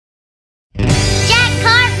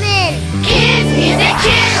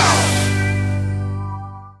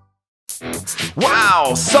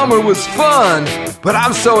Wow, summer was fun, but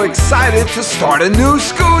I'm so excited to start a new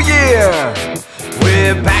school year.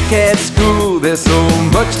 We're back at school, there's so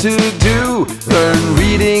much to do. Learn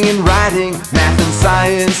reading and writing, math and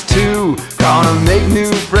science too. Gonna make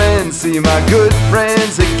new friends, see my good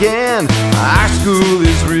friends again. Our school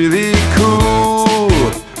is really cool.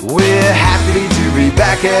 We're happy to be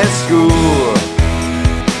back at school.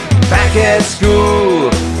 Back at school,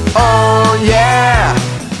 oh yeah.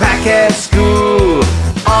 Back at school,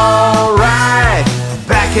 alright.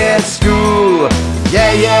 Back at school,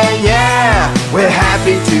 yeah, yeah, yeah. We're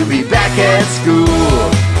happy to be back at school.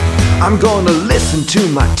 I'm gonna listen to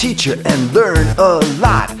my teacher and learn a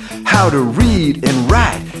lot. How to read and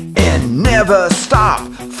write and never stop.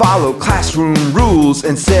 Follow classroom rules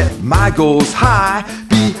and set my goals high.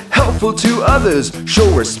 Be helpful to others, show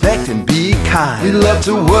respect and be kind. We love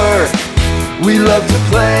to work, we love to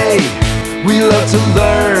play, we love to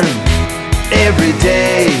learn every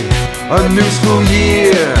day. A new school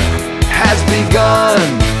year has begun.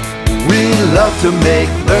 We love to make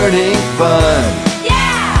learning fun.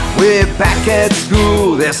 Yeah! We're back at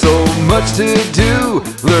school, there's so much to do.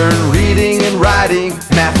 Learn reading and writing,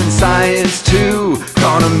 math and science too.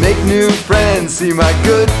 Gonna make new friends, see my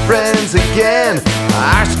good friends again.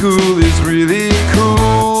 Our school is really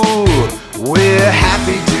cool. We're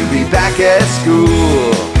happy to be back at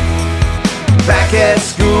school. Back at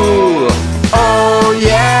school, oh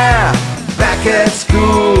yeah. Back at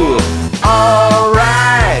school,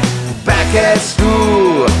 alright. Back at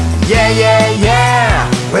school, yeah, yeah,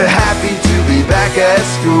 yeah. We're happy to be back at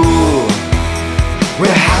school.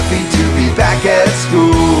 We're happy to be back at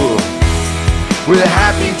school. We're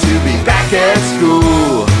happy to be back at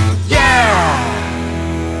school, yeah.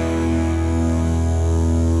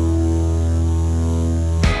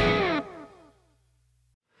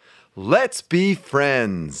 Let's be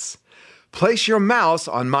friends. Place your mouse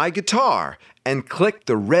on my guitar and click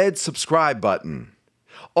the red subscribe button.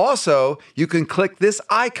 Also, you can click this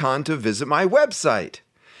icon to visit my website.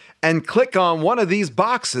 And click on one of these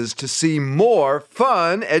boxes to see more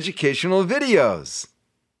fun educational videos.